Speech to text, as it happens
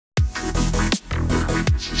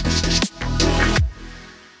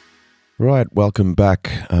Right, welcome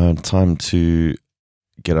back. Time to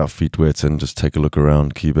get our feet wet and just take a look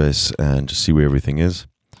around Cubase and just see where everything is.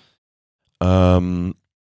 Cubase,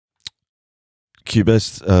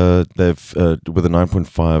 they've with a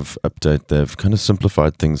 9.5 update, they've kind of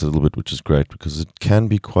simplified things a little bit, which is great because it can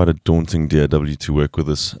be quite a daunting DAW to work with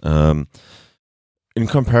this. In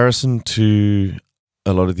comparison to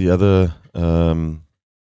a lot of the other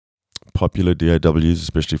popular DAWs,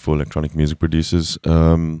 especially for electronic music producers,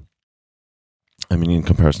 I mean, in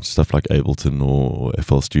comparison to stuff like Ableton or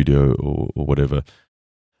FL Studio or whatever,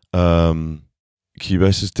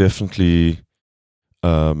 Cubase is definitely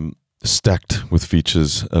stacked with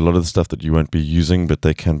features. A lot of the stuff that you won't be using, but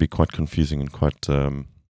they can be quite confusing and quite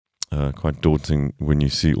daunting when you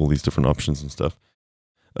see all these different options and stuff.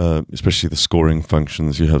 Especially the scoring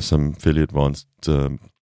functions. You have some fairly advanced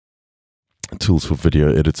tools for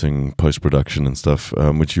video editing, post-production and stuff,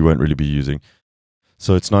 which you won't really be using.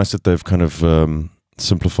 So it's nice that they've kind of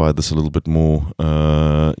simplified this a little bit more.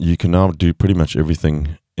 You can now do pretty much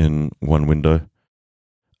everything in one window.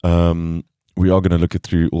 We are going to look at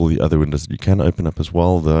through all the other windows that you can open up as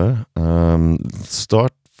well, though.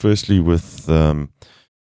 Start firstly with our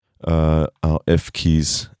F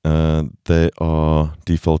keys. They are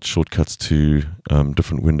default shortcuts to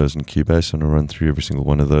different windows in Cubase. I'm going to run through every single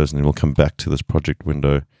one of those, and then we'll come back to this project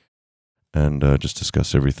window and just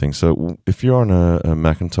discuss everything. So if you're on a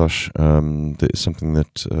Macintosh, there is something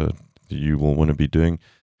that you will want to be doing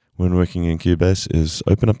when working in Cubase is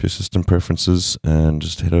open up your system preferences and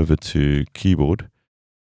just head over to keyboard.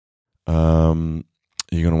 You're going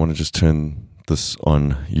to want to just turn this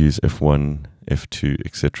on, use F1, F2,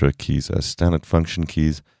 etc. keys as standard function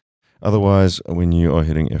keys. Otherwise, when you are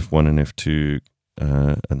hitting F1 and F2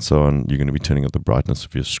 and so on, you're going to be turning up the brightness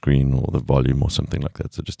of your screen or the volume or something like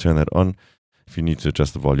that. So just turn that on. If you need to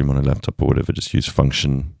adjust the volume on a laptop or whatever, just use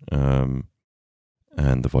function and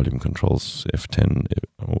the volume controls F10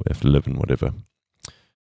 or F11, whatever.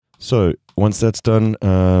 So once that's done,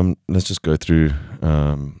 let's just go through.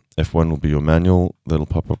 F1 will be your manual. That'll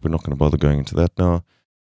pop up. We're not going to bother going into that now.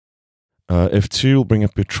 F2 will bring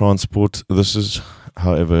up your transport. This is,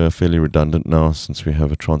 however, fairly redundant now since we have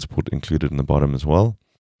a transport included in the bottom as well.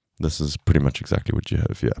 This is pretty much exactly what you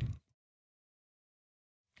have here.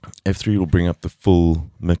 F3 will bring up the full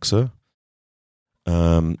mixer.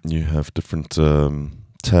 You have different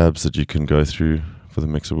tabs that you can go through for the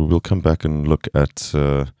mixer. We will come back and look at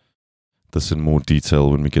this in more detail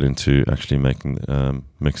when we get into actually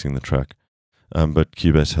mixing the track. But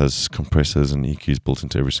Cubase has compressors and EQs built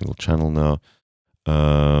into every single channel now.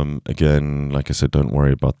 Again, like I said, don't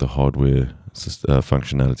worry about the hardware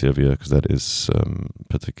functionality over here because that is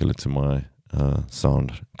particular to my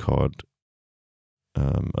sound card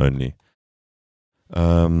only.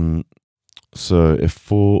 So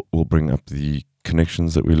F4 will bring up the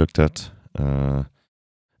connections that we looked at.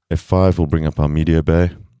 F5 will bring up our media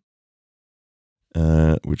bay.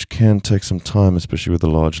 Which can take some time, especially with a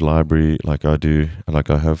large library like I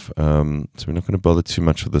have. So we're not going to bother too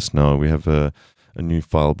much with this now. We have a new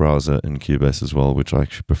file browser in Cubase as well, which I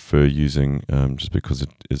actually prefer using just because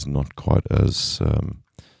it is not quite as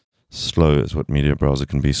slow as what Media Browser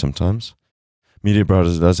can be sometimes. Media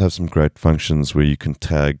Browser does have some great functions where you can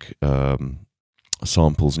tag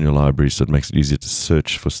samples in your library, so it makes it easier to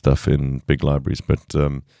search for stuff in big libraries, but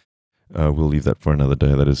we'll leave that for another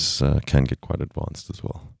day. That is can get quite advanced as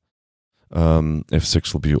well.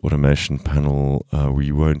 F6 will be your automation panel.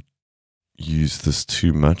 We won't use this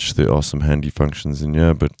too much. There are some handy functions in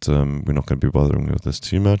here, but we're not going to be bothering with this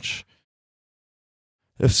too much.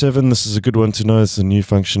 F7, this is a good one to know. It's a new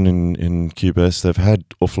function in Cubase. They've had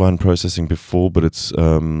offline processing before, but it's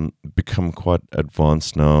become quite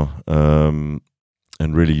advanced now and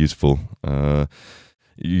really useful.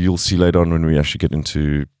 You'll see later on when we actually get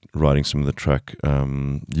into writing some of the track.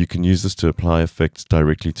 You can use this to apply effects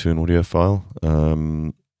directly to an audio file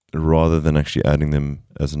rather than actually adding them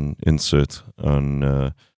as an insert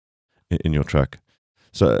on in your track.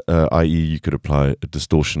 So, i.e., you could apply a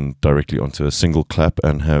distortion directly onto a single clap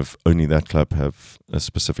and have only that clap have a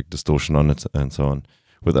specific distortion on it and so on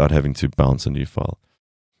without having to bounce a new file.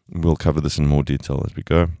 We'll cover this in more detail as we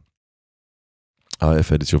go.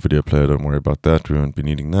 F8 is your video player. Don't worry about that. We won't be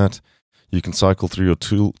needing that. You can cycle through your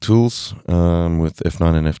tools with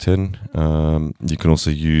F9 and F10. You can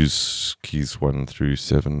also use keys 1 through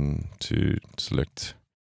 7 to select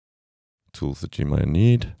tools that you might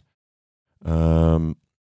need. Then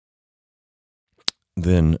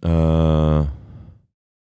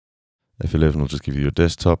F11 will just give you your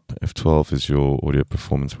desktop. F12 is your audio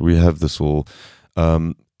performance. We have this all.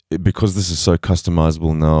 because this is so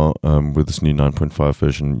customizable now, with this new 9.5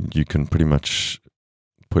 version, you can pretty much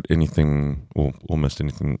put anything or almost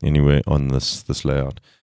anything anywhere on this layout.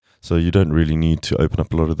 So you don't really need to open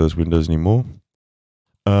up a lot of those windows anymore.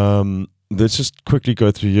 Let's just quickly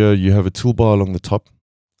go through here. You have a toolbar along the top.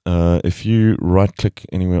 If you right click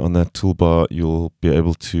anywhere on that toolbar, you'll be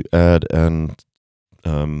able to add and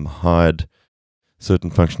hide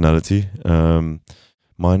certain functionality.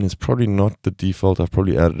 Mine is probably not the default. I've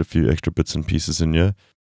probably added a few extra bits and pieces in here.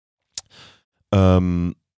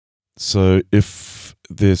 So if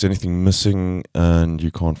there's anything missing and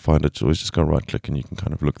you can't find it, you always just go right click and you can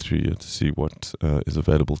kind of look through here to see what is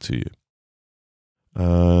available to you.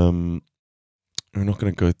 We're not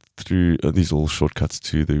going to go through these are all shortcuts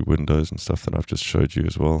to the windows and stuff that I've just showed you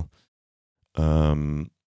as well.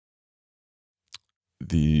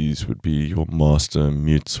 These would be your master,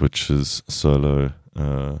 mute switches, solo,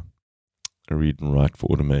 read and write for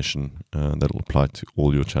automation. That'll apply to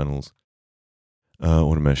all your channels.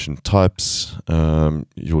 Automation types,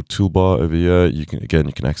 your toolbar over here. You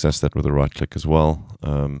can access that with a right click as well.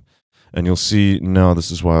 And you'll see now,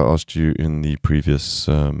 this is why I asked you in the previous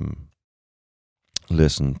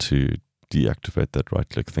lesson to deactivate that right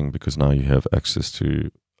click thing, because now you have access to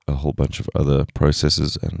a whole bunch of other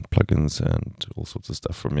processes and plugins and all sorts of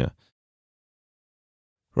stuff from here.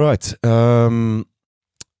 Right,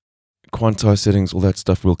 quantize settings, all that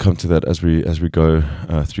stuff. We'll come to that as we go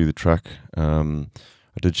through the track. I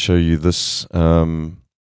did show you this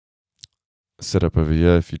setup over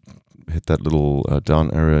here. If you hit that little down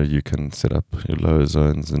arrow, you can set up your lower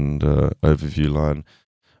zones and overview line.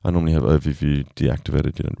 I normally have overview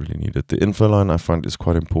deactivated. You don't really need it. The info line I find is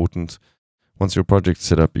quite important. Once your project's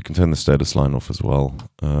set up, you can turn the status line off as well.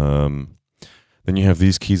 Then you have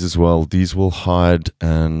these keys as well. These will hide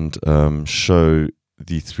and show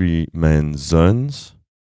the 3 main zones,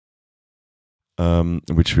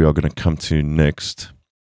 which we are going to come to next.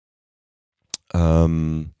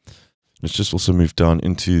 Let's just also move down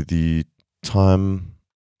into the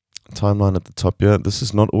timeline at the top here. This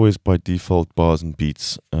is not always by default bars and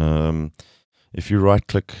beats. If you right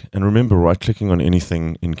click, and remember, right clicking on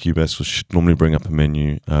anything in Cubase should normally bring up a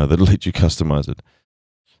menu that'll let you customize it.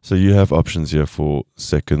 So you have options here for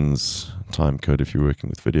seconds, time code if you're working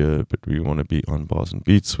with video, but we want to be on bars and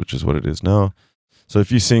beats, which is what it is now. So if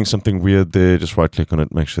you're seeing something weird there, just right click on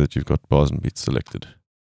it, make sure that you've got bars and beats selected.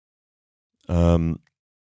 All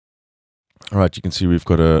right, you can see we've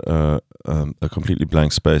got a completely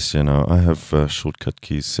blank space here now. I have shortcut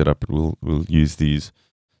keys set up, but we'll use these.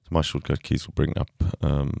 So my shortcut keys will bring up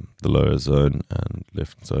the lower zone and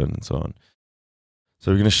left zone and so on.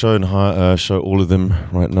 So we're going to show and show all of them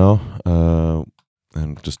right now,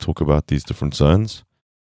 and just talk about these different zones.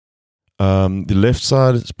 The left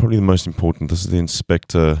side is probably the most important. This is the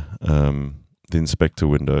inspector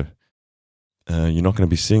window. You're not going to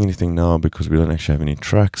be seeing anything now because we don't actually have any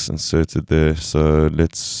tracks inserted there. So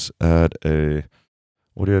let's add a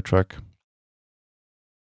audio track.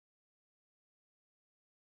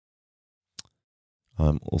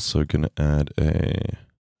 I'm also going to add a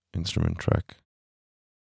instrument track.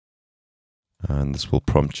 And this will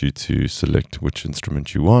prompt you to select which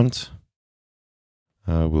instrument you want.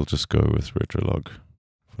 We'll just go with Retrolog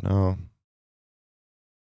for now.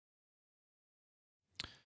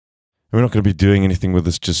 And we're not going to be doing anything with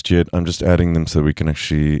this just yet. I'm just adding them so we can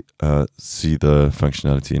actually see the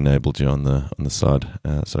functionality enabled here on the side,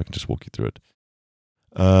 so I can just walk you through it.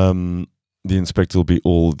 The inspector will be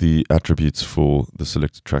all the attributes for the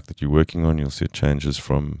selected track that you're working on. You'll see it changes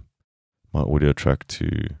from my audio track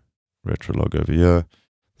to Retrolog over here.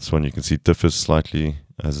 This one you can see differs slightly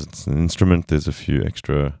as it's an instrument. There's a few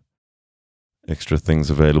extra things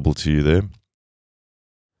available to you there.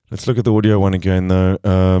 Let's look at the audio one again though.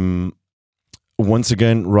 Once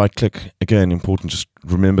again, right click, again, important, just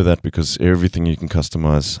remember that because everything you can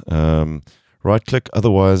customize. Right click,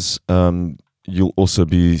 otherwise you'll also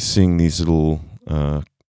be seeing these little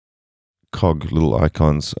little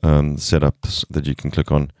icons set up that you can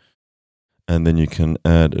click on. And then you can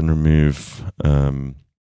add and remove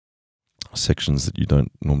sections that you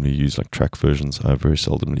don't normally use, like track versions I very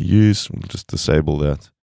seldomly use. We'll just disable that.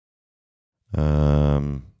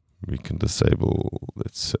 We can disable,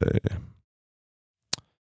 let's say,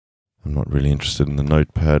 I'm not really interested in the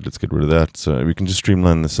notepad. Let's get rid of that. So we can just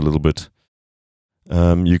streamline this a little bit.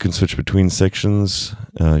 You can switch between sections.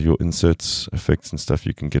 Your inserts, effects and stuff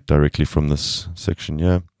you can get directly from this section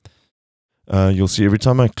here. You'll see every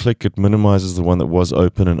time I click, it minimizes the one that was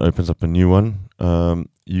open and opens up a new one.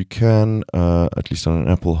 You can, at least on an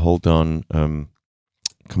Apple, hold down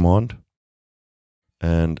Command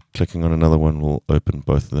and clicking on another one will open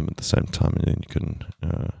both of them at the same time, and then you can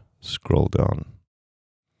scroll down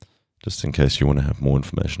just in case you want to have more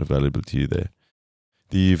information available to you there.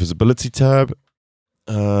 The visibility tab,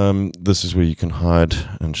 this is where you can hide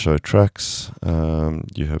and show tracks.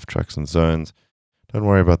 You have tracks and zones. Don't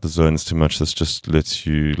worry about the zones too much. This just lets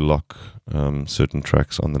you lock certain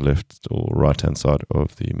tracks on the left or right hand side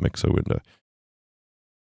of the mixer window.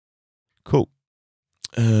 Cool.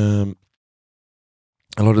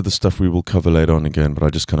 A lot of the stuff we will cover later on again, but I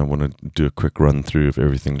just kind of want to do a quick run through of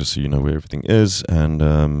everything just so you know where everything is, and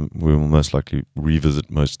we will most likely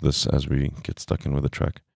revisit most of this as we get stuck in with the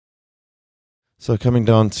track. So coming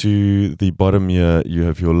down to the bottom here, you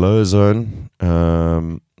have your lower zone.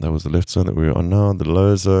 That was the left zone that we were on now, the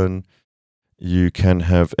lower zone. You can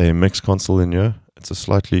have a mix console in here. It's a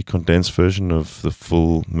slightly condensed version of the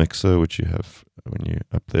full mixer, which you have when you're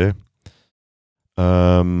up there.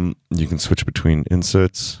 You can switch between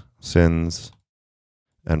inserts, sends,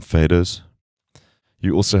 and faders.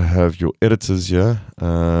 You also have your editors here.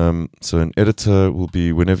 So an editor will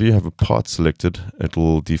be whenever you have a part selected, it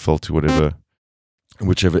will default to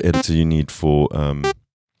whichever editor you need for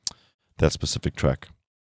that specific track.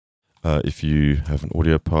 If you have an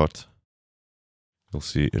audio part, you'll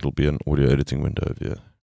see it'll be an audio editing window over here.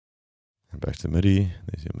 And back to MIDI,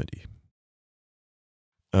 there's your MIDI.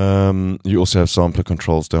 You also have sampler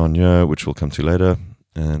controls down here, which we'll come to later,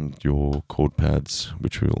 and your chord pads,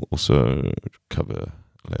 which we'll also cover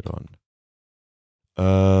later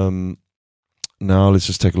on. Now let's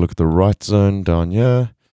just take a look at the right zone down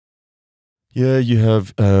here. Here you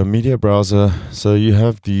have a media browser. So you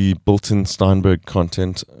have the built-in Steinberg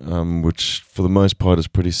content, which for the most part is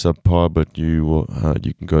pretty subpar, but you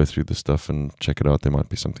can go through the stuff and check it out. There might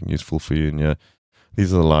be something useful for you in here.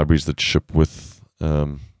 These are the libraries that ship with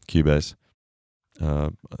Cubase.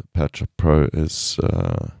 Patch Pro is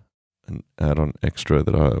an add-on extra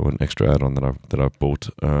add-on that I've bought.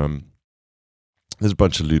 There's a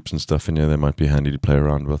bunch of loops and stuff in here that might be handy to play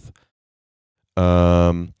around with.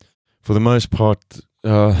 For the most part,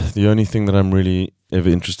 the only thing that I'm really ever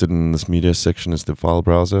interested in this media section is the file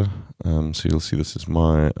browser. So you'll see this is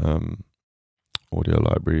my audio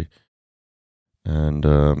library, and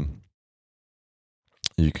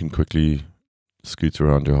you can quickly scoot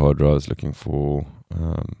around your hard drives looking for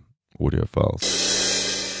audio files.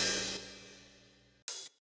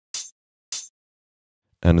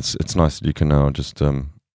 And it's nice that you can now just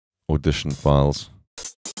audition files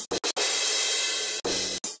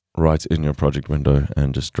right in your project window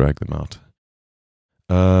and just drag them out.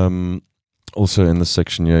 Also in this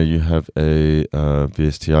section here you have a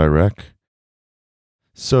VSTI rack.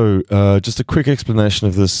 So just a quick explanation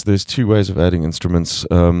of this. There's two ways of adding instruments.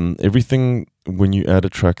 Everything, when you add a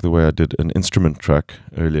track the way I did an instrument track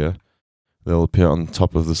earlier, they'll appear on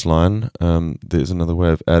top of this line. There's another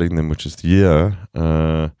way of adding them, which is here.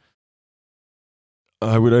 I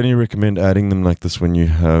would only recommend adding them like this when you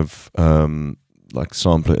have like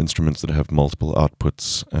sampler instruments that have multiple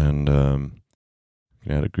outputs, and you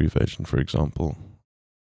can add a groove agent, for example.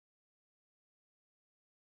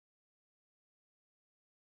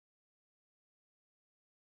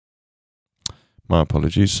 My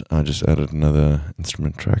apologies, I just added another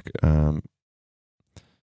instrument track.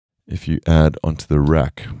 If you add onto the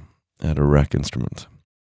rack, add a rack instrument.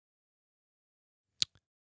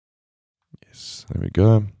 Yes, there we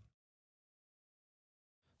go.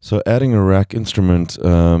 So adding a rack instrument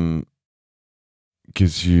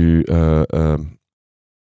gives you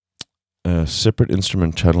a separate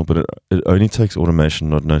instrument channel, but it only takes automation,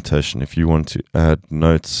 not notation. If you want to add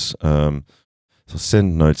notes, so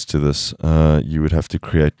send notes to this, you would have to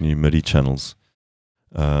create new MIDI channels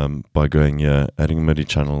by going here, adding a MIDI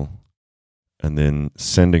channel, and then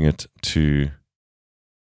sending it to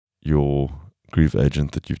your groove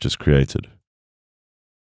agent that you've just created.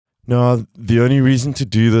 Now, the only reason to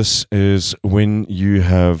do this is when you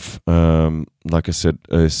have, like I said,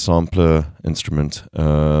 a sampler instrument,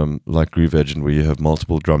 like Groove Agent, where you have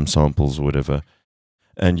multiple drum samples or whatever,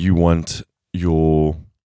 and you want your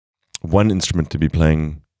one instrument to be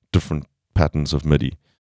playing different patterns of MIDI.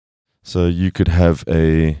 So you could have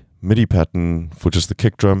a MIDI pattern for just the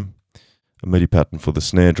kick drum, a MIDI pattern for the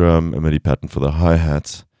snare drum, a MIDI pattern for the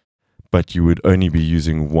hi-hats, but you would only be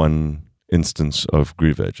using one instance of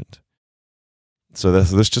Groove Agent. So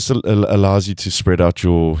this just allows you to spread out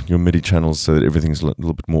your MIDI channels so that everything's a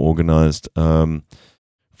little bit more organized. For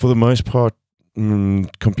the most part,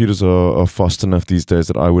 computers are fast enough these days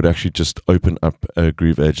that I would actually just open up a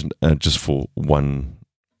Groove Agent just for one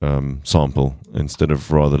sample instead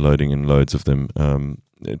of rather loading in loads of them.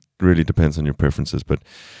 it really depends on your preferences, but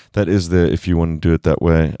that is there if you want to do it that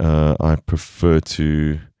way. I prefer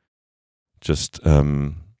to just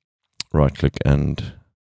right click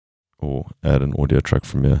or add an audio track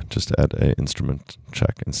from here. Just add an instrument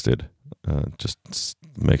track instead. Just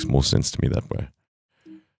makes more sense to me that way.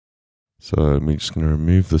 So I'm just going to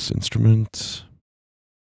remove this instrument.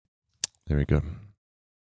 There we go.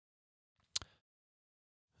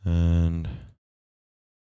 And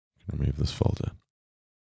remove this folder.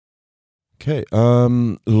 Okay.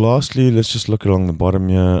 Lastly, let's just look along the bottom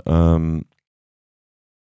here.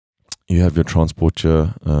 You have your transport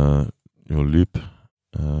here, your loop.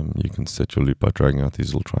 You can set your loop by dragging out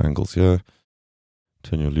these little triangles here.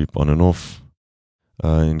 Turn your loop on and off.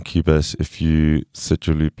 In Cubase, if you set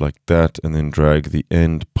your loop like that and then drag the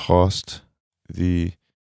end past the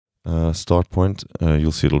start point,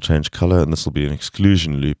 you'll see it'll change color, and this will be an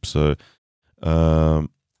exclusion loop. So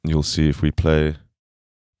you'll see if we play,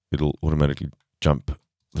 it'll automatically jump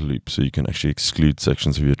the loop, so you can actually exclude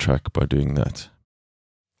sections of your track by doing that.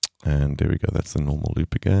 And there we go, that's the normal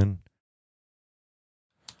loop again.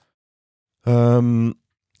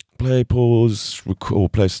 Play, pause, or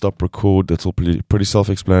play, stop, record. That's all pretty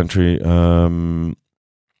self-explanatory.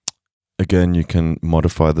 Again, you can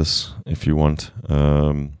modify this if you want,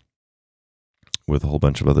 with a whole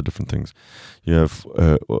bunch of other different things. You have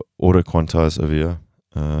auto quantize over here,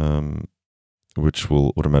 which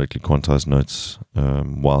will automatically quantize notes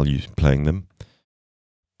while you're playing them.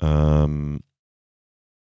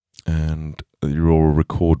 And your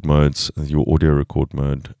record modes, your audio record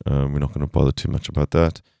mode, we're not going to bother too much about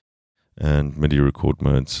that. And MIDI record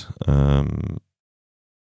modes,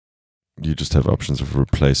 you just have options of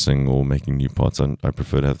replacing or making new parts. I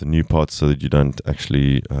prefer to have the new parts so that you don't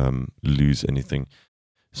actually lose anything.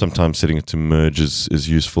 Sometimes setting it to merge is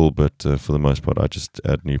useful, but for the most part I just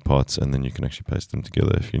add new parts and then you can actually paste them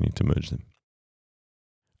together if you need to merge them.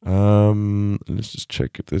 Let's just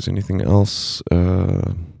check if there's anything else.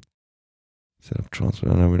 Set up transfer.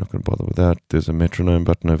 No, we're not going to bother with that. There's a metronome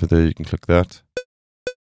button over there. You can click that.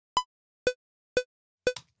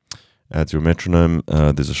 Adds your metronome.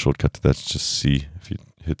 There's a shortcut to that. It's just C. If you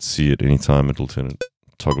hit C at any time, it'll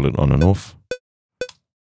toggle it on and off.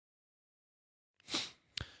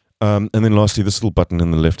 And then lastly, this little button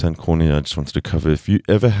in the left-hand corner, I just wanted to cover. If you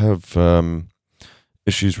ever have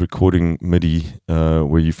issues recording MIDI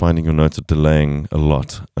where you're finding your notes are delaying a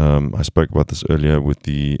lot, I spoke about this earlier with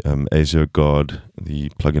the ASIO Guard, the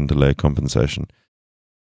plugin delay compensation.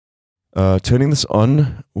 Turning this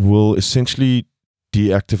on will essentially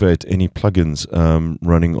deactivate any plugins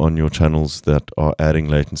running on your channels that are adding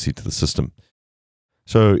latency to the system.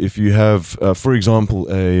 So if you have, for example,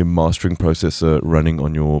 a mastering processor running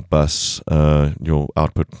on your bus, your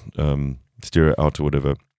output, stereo out or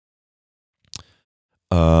whatever,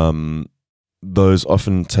 those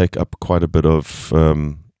often take up quite a bit of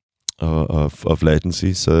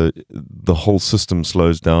latency. So the whole system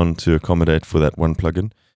slows down to accommodate for that one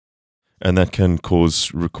plugin. And that can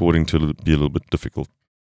cause recording to be a little bit difficult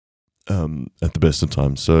at the best of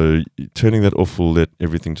times. So turning that off will let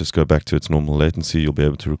everything just go back to its normal latency. You'll be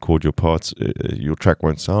able to record your parts. Your track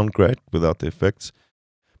won't sound great without the effects.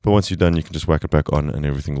 But once you're done, you can just whack it back on and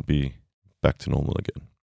everything will be back to normal again.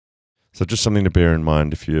 So just something to bear in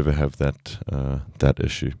mind if you ever have that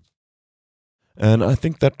issue. And I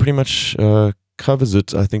think that pretty much covers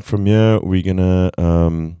it. I think from here, we're going to...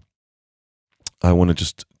 I want to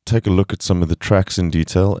just take a look at some of the tracks in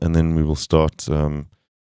detail, and then we will start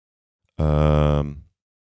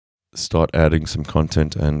adding some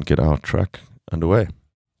content and get our track underway.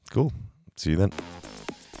 Cool. See you then.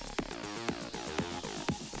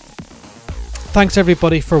 Thanks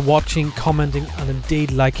everybody for watching, commenting, and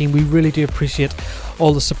indeed liking. We really do appreciate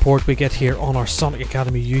all the support we get here on our Sonic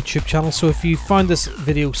Academy YouTube channel. So if you found this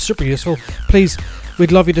video super useful, please,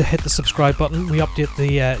 we'd love you to hit the subscribe button. We update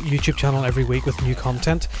the YouTube channel every week with new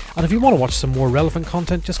content. And if you want to watch some more relevant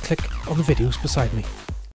content, just click on the videos beside me.